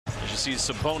see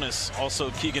Sabonis, also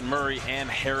Keegan Murray, and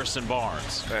Harrison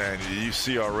Barnes. And you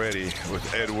see already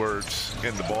with Edwards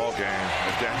in the ball game,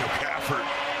 as Daniel Gafford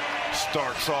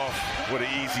starts off with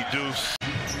an easy deuce.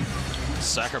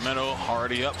 Sacramento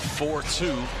already up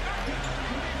 4-2.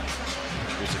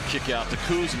 Here's a kick out to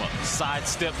Kuzma.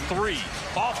 Sidestep three.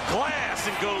 Off glass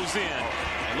and goes in.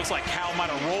 It looks like Cal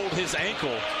might have rolled his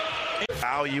ankle.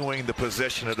 Valuing the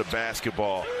possession of the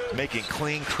basketball, making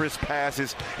clean, crisp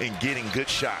passes, and getting good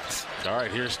shots. All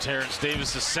right, here's Terrence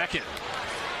Davis, the second.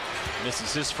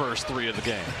 Misses his first three of the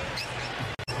game.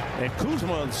 And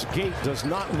Kuzma's gait does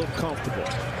not look comfortable.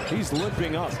 He's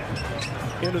limping up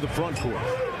into the front court.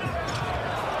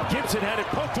 Gibson had it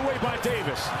poked away by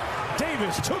Davis.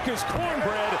 Davis took his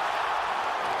cornbread,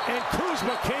 and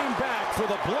Kuzma came back for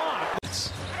the block.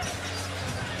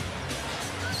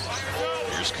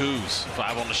 Here's Kuz,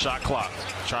 5 on the shot clock,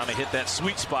 trying to hit that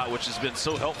sweet spot, which has been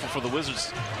so helpful for the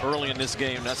Wizards early in this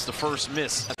game. That's the first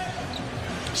miss.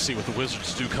 See what the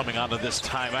Wizards do coming out of this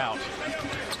timeout.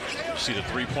 See the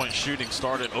three-point shooting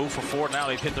started 0 for 4. Now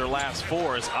they've hit their last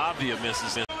 4 as Avdia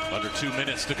misses it. Under 2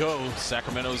 minutes to go.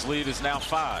 Sacramento's lead is now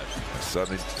 5.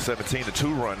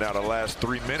 17-2 run now the last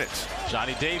 3 minutes.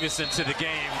 Johnny Davis into the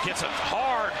game, gets a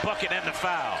hard bucket and the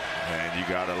foul. And you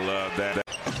gotta love that.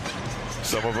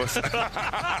 Some of us.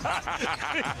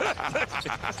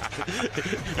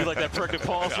 You like that pregnant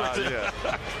pause right there?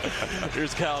 Yeah.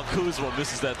 Here's Kyle Kuzma,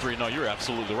 misses that 3. No, you're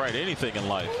absolutely right. Anything in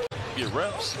life. Get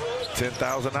reps.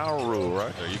 10,000-hour rule,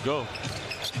 right? There you go.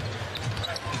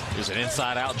 Here's an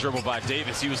inside-out dribble by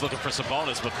Davis. He was looking for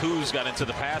Sabonis, but Kuz got into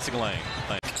the passing lane.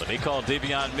 But they called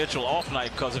Davion Mitchell off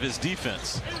night because of his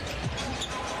defense.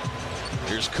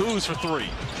 Here's Kuz for 3.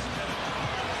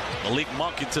 Malik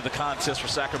Monk into the contest for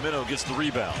Sacramento, gets the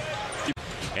rebound.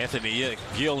 Anthony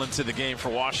Gill into the game for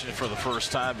Washington for the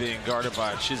first time, being guarded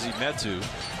by Chizi Metu.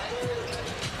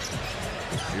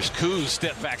 Here's Kuz,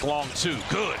 step back long 2.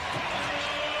 Good.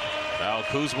 Now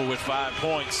Kuzma with 5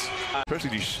 points. Especially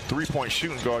these three-point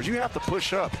shooting guards, you have to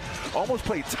push up, almost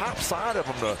play top side of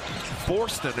them to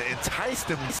force them, to entice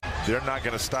them. They're not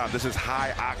going to stop. This is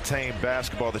high-octane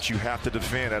basketball that you have to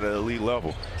defend at an elite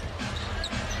level.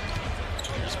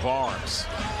 Here's Barnes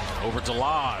over to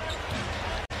Lod.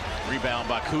 Rebound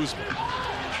by Kuzma.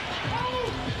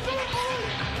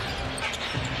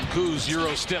 Kuz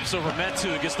Euro steps over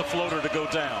Metu and gets the floater to go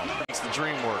down. Makes the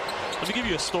dream work. Let me give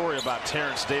you a story about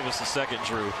Terrence Davis II,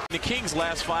 Drew. In the Kings'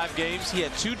 last 5 games, he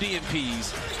had 2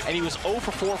 DNPs, and he was 0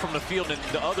 for 4 from the field in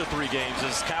the other 3 games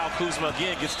as Kyle Kuzma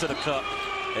again gets to the cup,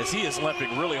 as he is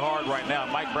limping really hard right now.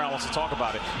 Mike Brown wants to talk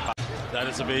about it. That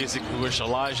is amazing. We wish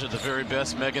Elijah the very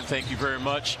best. Megan, thank you very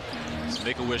much.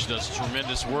 Make-A-Wish does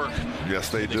tremendous work. Yes,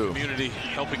 they do. In the community,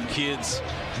 helping kids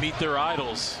meet their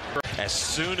idols. As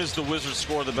soon as the Wizards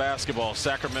score the basketball,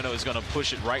 Sacramento is going to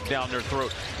push it right down their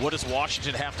throat. What does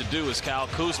Washington have to do as Kyle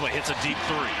Kuzma hits a deep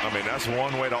 3? I mean, that's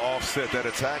one way to offset that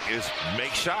attack is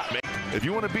make shot. If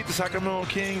you want to beat the Sacramento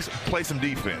Kings, play some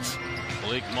defense.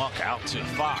 Malik Monk out to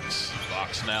Fox.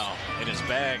 Fox now in his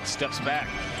bag, steps back.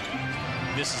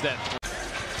 Misses that 3.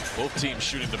 Both teams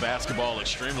shooting the basketball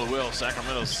extremely well.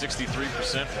 Sacramento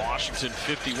 63%, Washington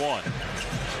 51%.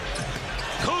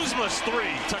 Kuzma's 3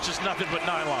 touches nothing but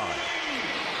 9 line.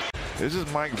 This is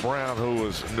Mike Brown, who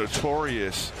was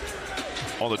notorious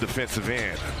on the defensive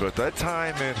end. But that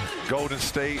time in Golden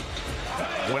State,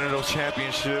 winning those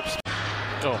championships.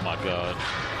 Oh, my God.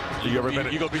 You going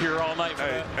to be here all night for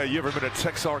that? Hey, you ever been to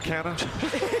Texarkana?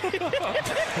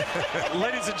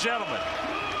 Ladies and gentlemen,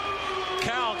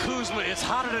 Kyle Kuzma is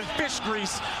hotter than fish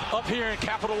grease up here in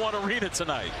Capital One Arena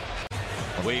tonight.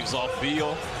 Waves off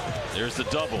Beal. There's the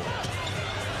double.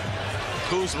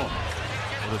 Kuzma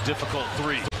with a difficult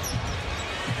 3.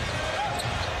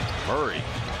 Murray.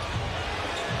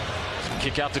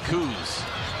 Kick out to Kuz.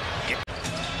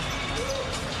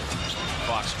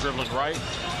 Fox dribbling right.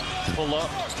 Pull up.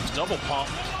 Double pump.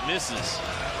 Misses.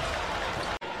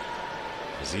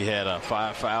 As he had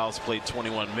 5 fouls, played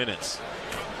 21 minutes.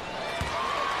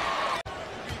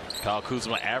 Kyle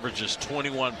Kuzma averages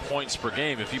 21 points per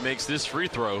game. If he makes this free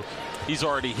throw, he's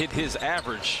already hit his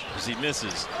average as he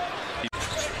misses.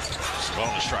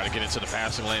 Sabonis trying to get into the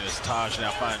passing lane as Taj now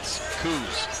finds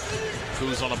Kuz.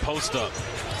 Kuz on a post-up.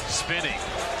 Spinning.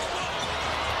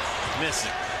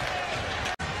 Missing.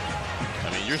 I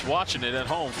mean, you're watching it at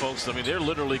home, folks. I mean, they're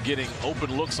literally getting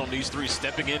open looks on these 3,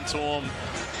 stepping into them,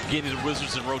 getting the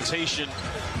Wizards in rotation.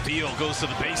 Beal goes to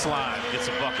the baseline, gets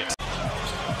a bucket.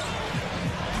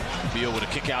 Beal with a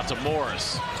kick out to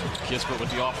Morris. Kispert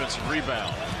with the offensive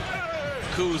rebound.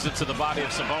 Kuz into the body of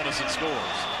Sabonis and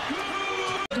scores.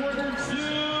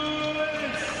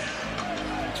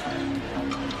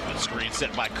 Good screen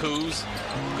Set by Kuz.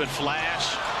 Good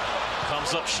flash.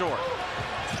 Comes up short.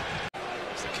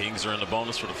 The Kings are in the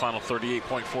bonus for the final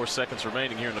 38.4 seconds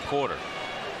remaining here in the quarter.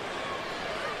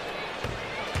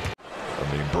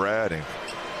 I mean, Brad and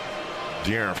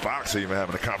De'Aaron Fox even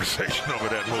having a conversation over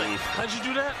that move. Like, how'd you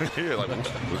do that? Yeah, like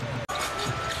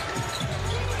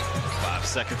 5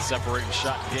 seconds separating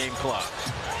shot and game clock.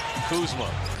 Kuzma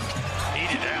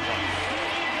needed that one.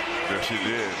 Yes, she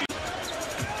did.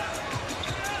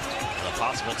 And a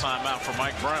possible timeout for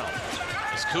Mike Brown.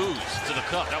 It's Kuz to the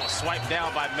cup. That was swiped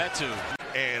down by Metu.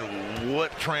 And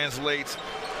what translates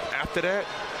after that?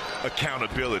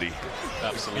 Accountability.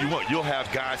 Absolutely. You'll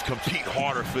have guys compete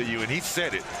harder for you, and he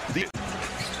said it. There's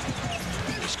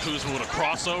Kuzma with a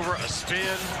crossover, a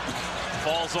spin,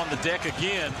 falls on the deck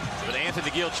again, but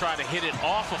Anthony Gill tried to hit it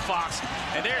off of Fox,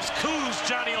 and there's Kuz,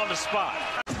 Johnny on the spot.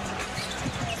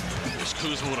 There's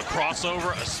Kuzma with a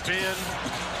crossover, a spin,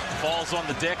 falls on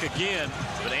the deck again,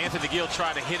 but Anthony Gill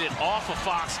tried to hit it off of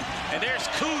Fox, and there's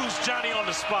Kuz, Johnny on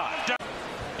the spot.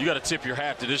 You got to tip your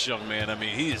hat to this young man. I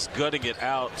mean, he is gutting it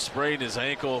out, spraying his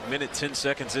ankle, minute 10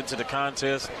 seconds into the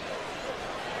contest.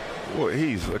 Well,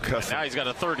 he's accustomed. Now he's got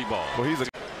a 30 ball. Well, he's a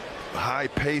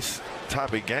high-pace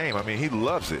type of game. I mean, he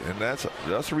loves it, and that's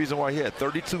the reason why he had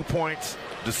 32 points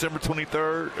December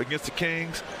 23rd against the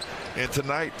Kings, and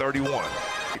tonight 31.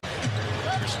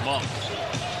 Here's Monk.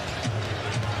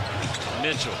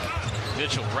 Mitchell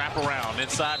wrap around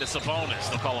inside the Sabonis.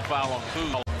 They'll call a foul on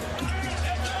Kuz.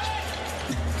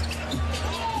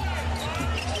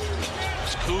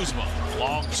 Kuzma,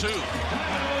 long two.